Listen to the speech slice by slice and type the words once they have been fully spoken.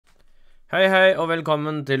Hei hei og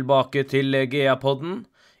velkommen tilbake til GA-PODen.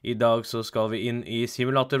 I dag så skal vi inn i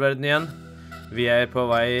simulatorverden igjen. Vi er på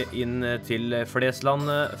vei inn til Flesland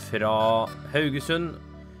fra Haugesund.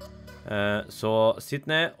 Så sitt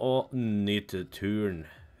ned og nyt turen.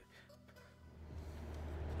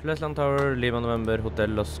 Flesland Tower, Lima November,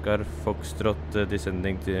 Hotel Oscar, Foxtrot,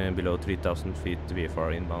 descending to below 3000 feet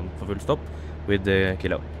VFR inbound for full stop with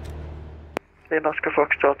kilo. Lima Oscar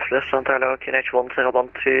Foxtrot, Flesland Tower,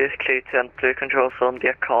 KNH-1012, clear to enter control zone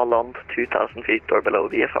via Carland, 2000 feet or below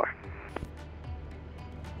VFR.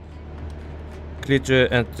 Clear to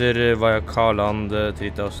enter via Carland,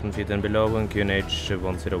 3000 feet and below, and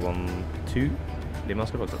QNH-1012, Lima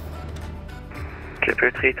Oscar Foxtrot.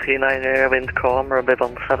 Clipper 339, wind calm, runway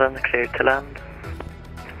 17, clear to land.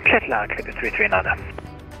 Clear to land, Clipper 339.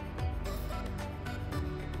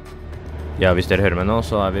 Ja, hvis dere hører meg nå,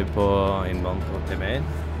 så er vi på innbanen på TMA-en.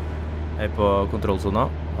 Her på kontrollzona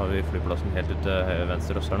har vi flyplassen helt ute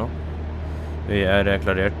venstre oss her nå. Vi er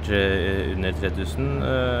klarert under 3000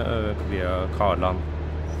 via Carland.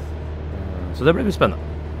 Så det blir spennende.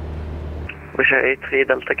 Wisher 83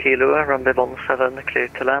 Delta Kilo, runway 17, clear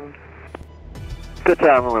to land. Good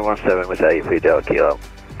time, runway 17 with 83 Delta Kilo.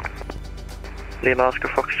 Lima Oscar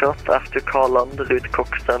Foxtrot, after Carland, route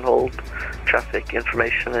Coxton hold. Traffic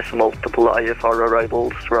information is multiple IFR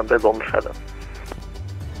arrivals, runway 17.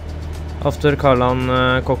 After Carland,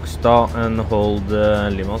 Kokstad and hold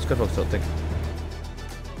Lima Oscar Foxtrot.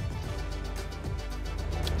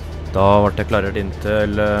 Da ble det klarert inn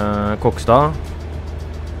til Kokstad,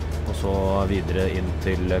 og så videre inn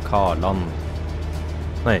til Carland.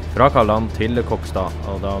 Nei, fra Carland til Kokstad,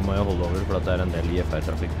 og da må jeg holde over for at det er en del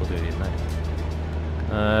IFR-trafikk på tur inn her.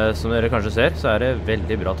 Som dere kanskje ser, så er det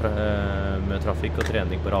veldig bra med trafikk og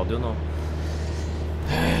trening på radioen,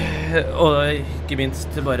 og ikke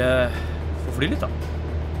minst bare få fly litt da.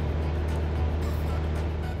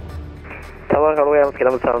 Tower, hello, I'm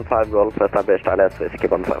Skidam 75 Golf, Flesland Bridge, Thailand,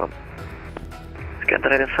 Skidam 7.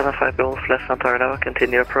 Skidam 75 Golf, Flesland Tower,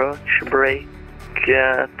 continue approach, brake,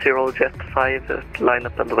 Tyrol Jet 5, line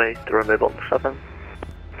up and wait, runway 17.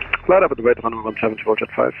 Line up and wait, runway 17, Tyrol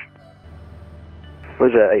Jet 5.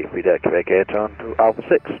 Was it 83 Delta Quebec on Alpha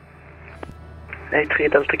 6? 83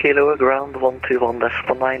 Delta Kilo, ground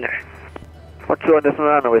 121.9er.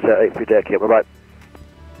 121.9er, was it 83 Delta Kilo, right?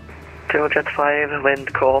 Tyrol Jet 5,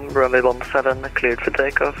 wind calm, runway 17, cleared for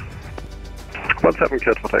takeoff. 17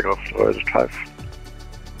 cleared for takeoff, or Jet 5.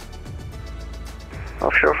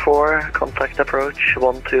 Offshore 4, contact approach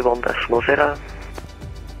 121.0.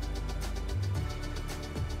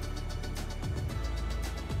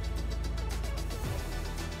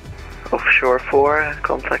 Offshore 4,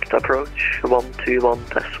 contact approach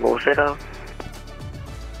 121.0.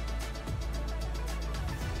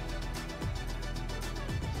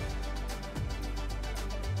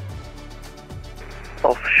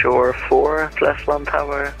 Offshore 4, Flesland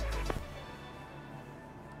Tower.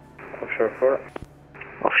 Offshore 4.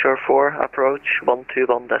 Offshore 4, approach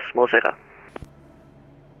 121.0.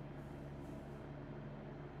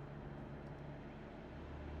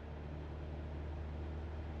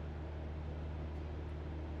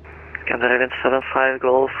 Canada 75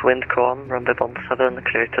 Golf, wind calm, runway 17,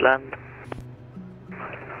 clear to land.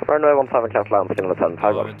 Runway 17, clear to land, Skidam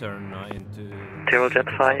 75 Golf. Return into... Tyrol Jet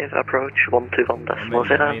 5, approach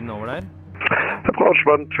 121.0. Inn over der. Approach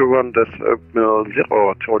 121.0, Tyrol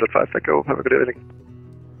Jet 5, let go, have a good evening.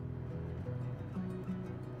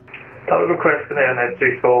 Tower request an air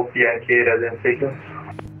 96 Golf, Yankee, ready in sequence.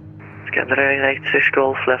 Canada 86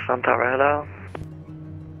 Golf, Flesland Tower, hello.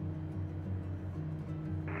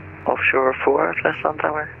 Offshore 4, Flesland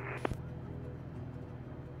Tower.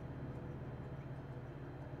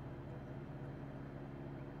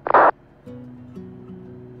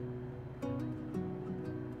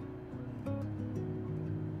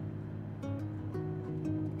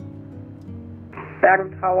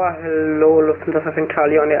 Bergen Tower, hello, Lufthansa 5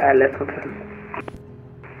 Charlie on your LS confirm.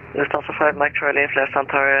 Lufthansa 5 Mike Charlie, Flesland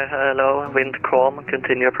Tower, hello, wind calm,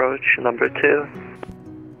 continue approach, number 2.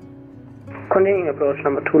 Continuing approach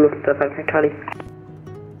number 2, Lufthansa 5 Mike Charlie.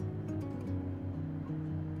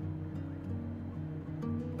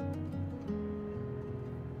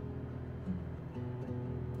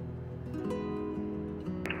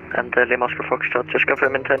 And Lima Oscar Foxtrot, just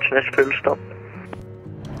confirm intention is full stop.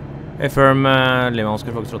 Affirm Lima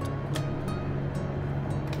Oscar Foxtrot.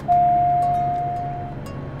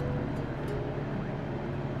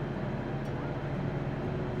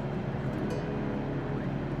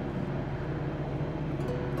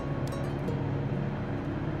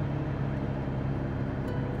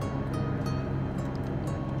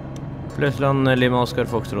 Flesland, Lima, Oscar,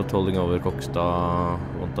 Foxtrot, holding over Kokstad,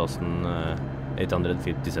 1800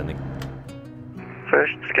 feet descending.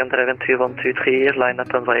 First, Scandinavian 2123, line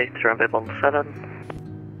up and wait, runway 17.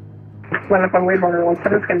 Line up and wait, runway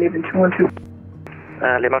 17, Scandinavian 212.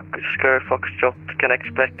 Lima, Oscar, Foxtrot can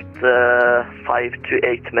expect 5 to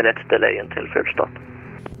 8 minutes delay until full stop.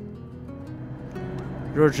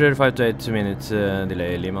 Roger, 5 to 8 minutes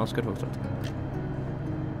delay, Lima, Oscar, Foxtrot.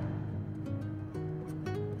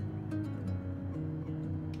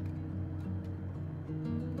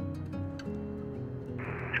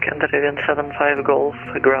 Scandinavian 75 Golf,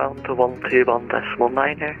 ground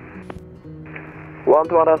 121.9 here.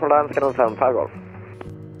 121.9, Scandinavian 75 Golf.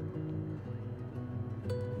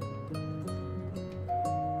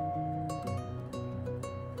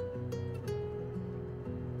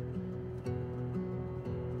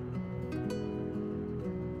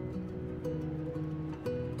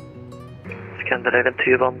 Scandinavian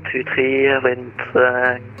 2123, wind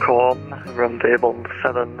calm, runway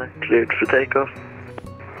 17, cleared for takeoff.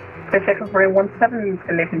 Clear takeoff for 17,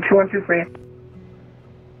 Scandinavian 2123.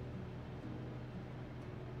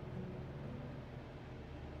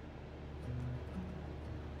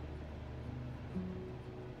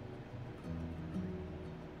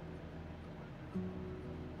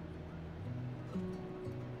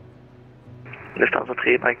 Lufthansa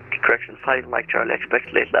 3, Mike, correction 5, Mike Charlie,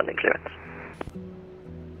 expect late landing clearance.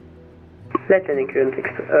 Late landing clearance,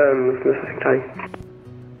 Lufthansa Charlie.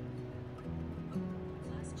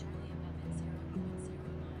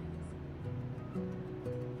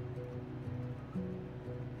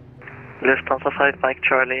 Lufthansa 5, Mike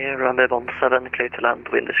Charlie, runway 17, clear to land,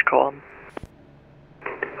 wind is calm.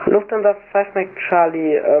 Lufthansa 5, Mike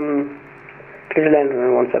Charlie, clear to land,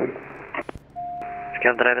 runway 17.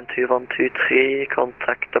 Scandinavian 2123,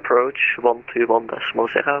 contact approach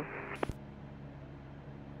 121.0.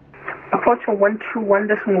 Approach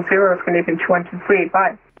 121.0, Scandinavian 2123,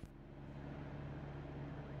 bye.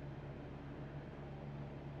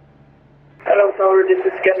 Hello, sorry, this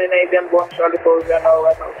is Scandinavian 1 Charlie 4, we are now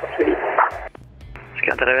at Alpha 3.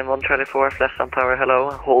 Scandinavian 1 Charlie 4, Flesland Tower, hello,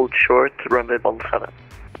 hold short, runway 17.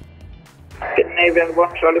 Scandinavian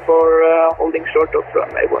 1 Charlie 4, holding short of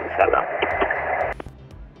runway 17.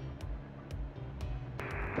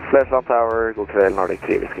 Flesland Tower, god kväll, Nordic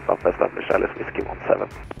 3, Whiskey Papa, establish Alice Whiskey 17.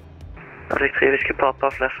 Nordic 3, Whiskey Papa,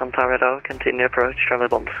 Flesland Tower, hello, continue approach, runway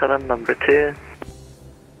 17, number 2.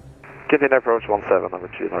 Continue approach 17, number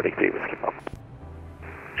 2, Nordic 3, Whiskey Papa.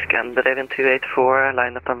 Scandinavian 284,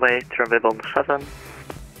 line up and wait, runway 17.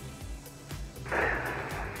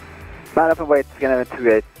 Line up and wait, Scandinavian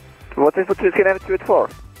 28. What is for Scandinavian 284?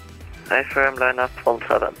 I firm, line up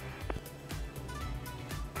 17.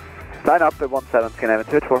 Line up at 17, Scandinavian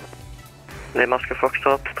 284. Lima Oscar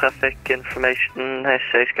Foxtrot, traffic information,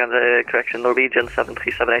 correction, Norwegian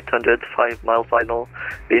 737-800, 5 mile final,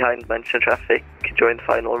 behind mentioned traffic, join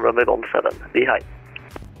final, runway 17, behind.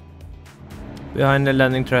 Behind the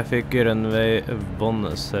landing traffic, runway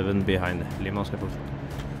 17 behind, Lima, Oscar, Foxtrot.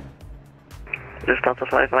 Lufthansa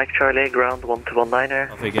 5, Mike Charlie, ground 1219 her.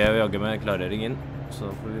 Da fikk jeg jagge med klarering inn, så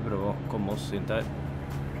får vi prøve å komme oss inn der.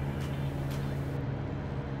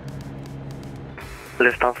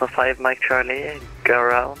 Lufthansa 5, Mike Charlie, go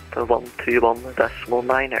around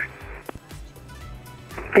 121.9 her.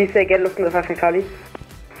 Please say again, Lufthansa 5, Mike Charlie.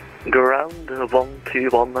 Go around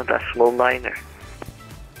 121.9 her.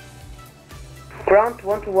 Ground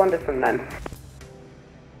 121.9.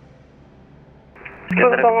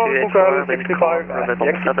 Scandinavian 284, wind calm,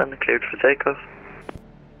 runway 17, cleared for takeoff.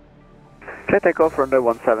 Clear takeoff,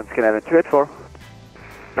 runway 17, Scandinavian 284.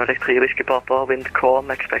 Nordic 3, Whiskey Papa, wind calm,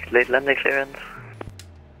 expect late landing clearance.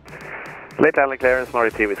 Late landing clearance,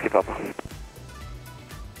 Nordic 3, Whiskey Papa.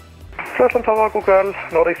 Flesland Tower, god kväll,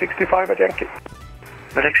 Nordic 65 at Yankee.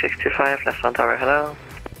 Nordic 65, Flesland Tower, hello.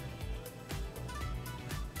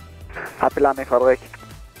 Happy landing, Fredrik.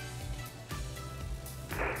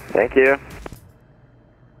 Thank you.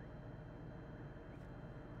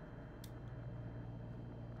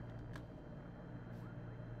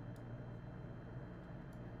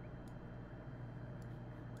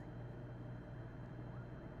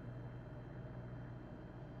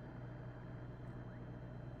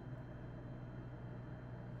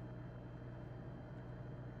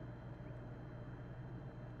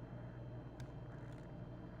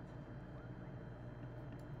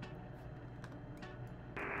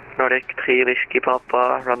 Nordic 3, Whiskey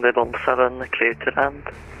Papa, runway 17, clear to land.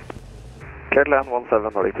 Clear to land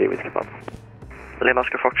 17, Nordic 3, Whiskey Papa. Lima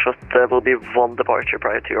Oscar Foxtrot, there will be one departure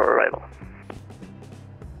prior to your arrival.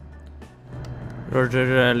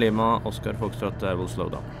 Roger, Lima, Oscar, Foxtrot, I will slow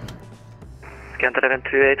down. Scandinavian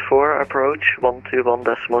 284, approach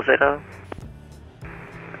 121.0.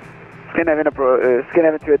 Scandinavian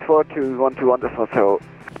 284 to 121.0.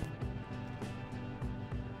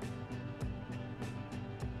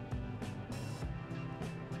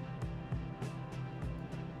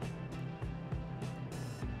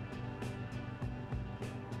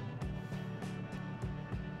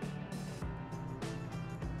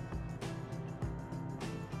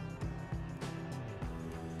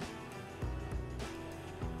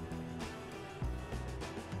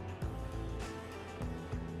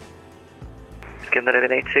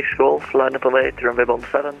 Scandinavian 86 Golf, line up away to runway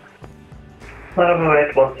 17. Line up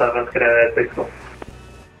away 17, Scandinavian 86 Golf.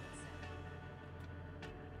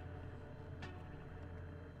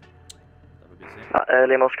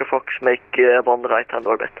 Lima Oscar Fox, make one right hand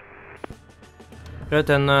orbit. Right,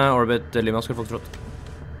 then orbit Lima Oscar Foxtrot.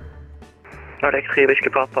 Nordic 3 Whiskey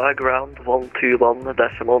Papa, ground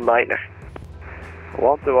 121.9.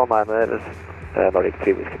 121.9 is Nordic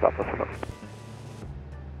 3 Whiskey Papa så langt.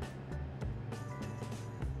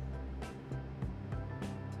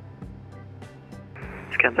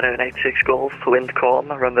 Scandinavian 86 Golf, wind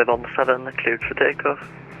calm, runway 17, cleared for takeoff.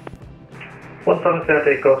 17 clear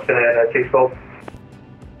takeoff, Scandinavian 86 Golf.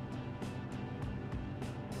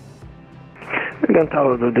 Again,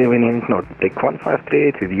 Tower, leaving in Nordic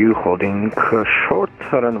 1538 with you holding short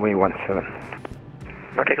runway 17.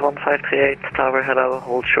 Nordic 1538, tower hello,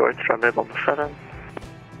 hold short, runway 17.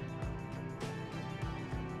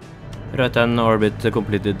 Right, then orbit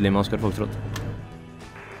completed Lima Oscar Foxtrot.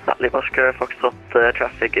 Lima Oscar Foxtrot,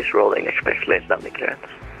 traffic is rolling, expect late landing clearance.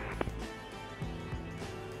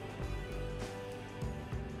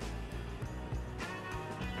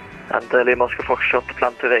 And Lima Oscar Foxtrot,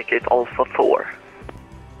 plan to vacate Alpha 4.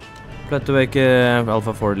 Plan to vacate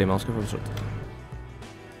Alpha 4 Lima Oscar Foxtrot.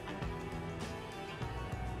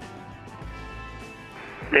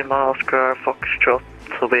 Lima Oscar Foxtrot,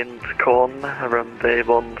 wind calm, runway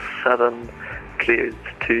 17, cleared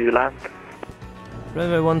to land.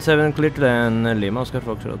 Runway 17 cleared to land, Lima Oscar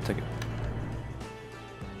Foxtrot, thank you.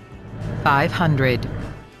 500.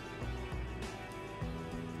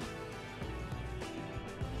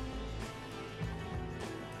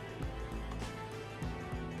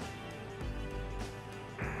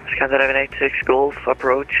 Scandinavian 86 Golf,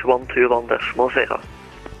 approach 121.0.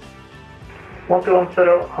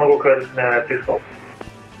 1210, Hango Credit, Scandinavian 86 Golf.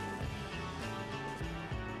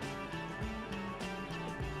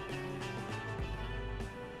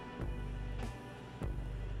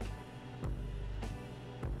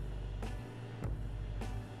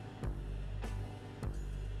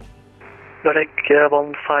 Nordic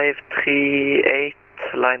 1538,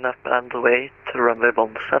 line up and wait, runway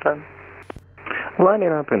 17.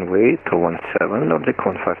 Lining up and wait to 17, Nordic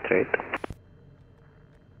 1538.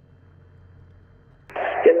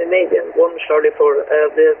 Scandinavian 1 Charlie 4,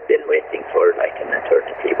 we've been waiting for like an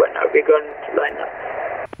eternity. When are we going to line up?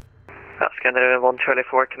 Scandinavian 1 Charlie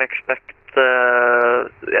 4 can expect 8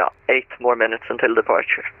 more minutes until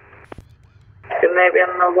departure. Scandinavian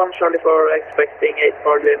 1 Charlie 4 expecting 8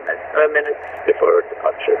 more minutes before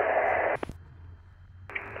departure.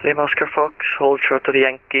 Lima Oscar Fox, hold short of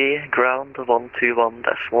Yankee, ground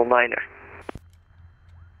 121.9.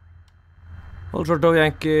 Hold short of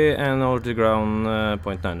Yankee and hold to ground,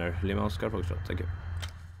 .9er, Lima Oscar Foxtrot, thank you.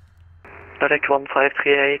 Nordic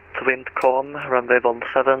 1538, wind calm, runway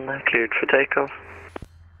 17, cleared for takeoff.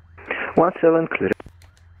 17 clear.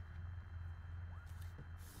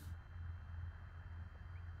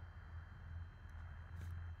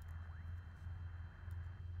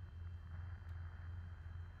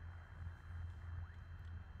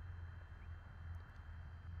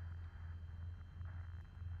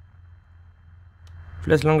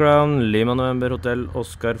 Flesland ground, Lima November Hotel,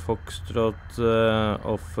 Oscar Foxtrot,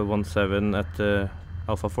 off 17 at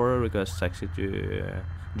Alpha 4, request taxi to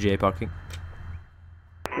GA parking.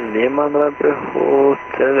 Lima November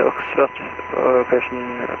Hotel, Oxford,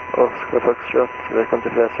 location Oscar Foxtrot, welcome to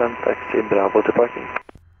Flesland, taxi Bravo to parking.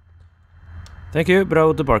 Thank you,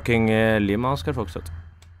 Bravo to parking, Lima Oscar Foxtrot.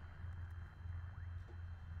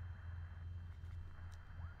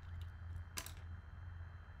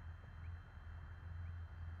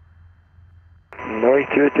 Nordic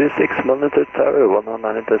 226, monitor tower,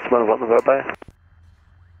 119.1, whereby?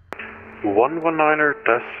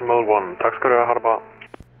 119.1, tack ska du ha, det bra.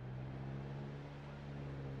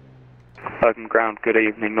 Open ground, good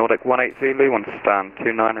evening. Nordic 180 Zulu, want to stand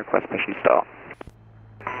 29, request mission start.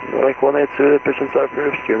 Nordic 180, mission start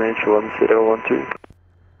approved, QNH 1012.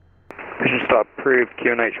 Mission start approved,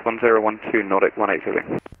 QNH 1012, Nordic 180 Zulu.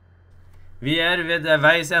 Vi ved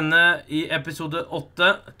veis ende I episode 8.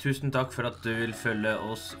 Tusen takk for at du vil følge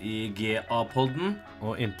oss I GA-PODen.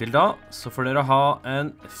 Og inntil da, så får dere ha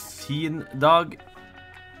en fin dag.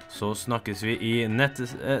 Så snakkes vi I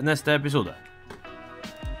neste episode.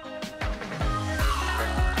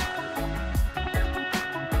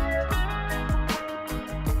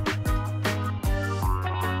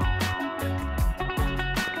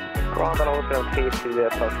 Ground and also 3 to the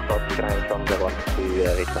first start behind from the 1 to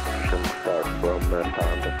reconstruction start from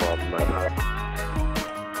sound from Power.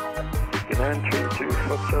 69 3 to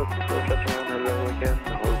Foxtrot, touching on hello again,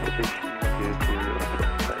 hold position due to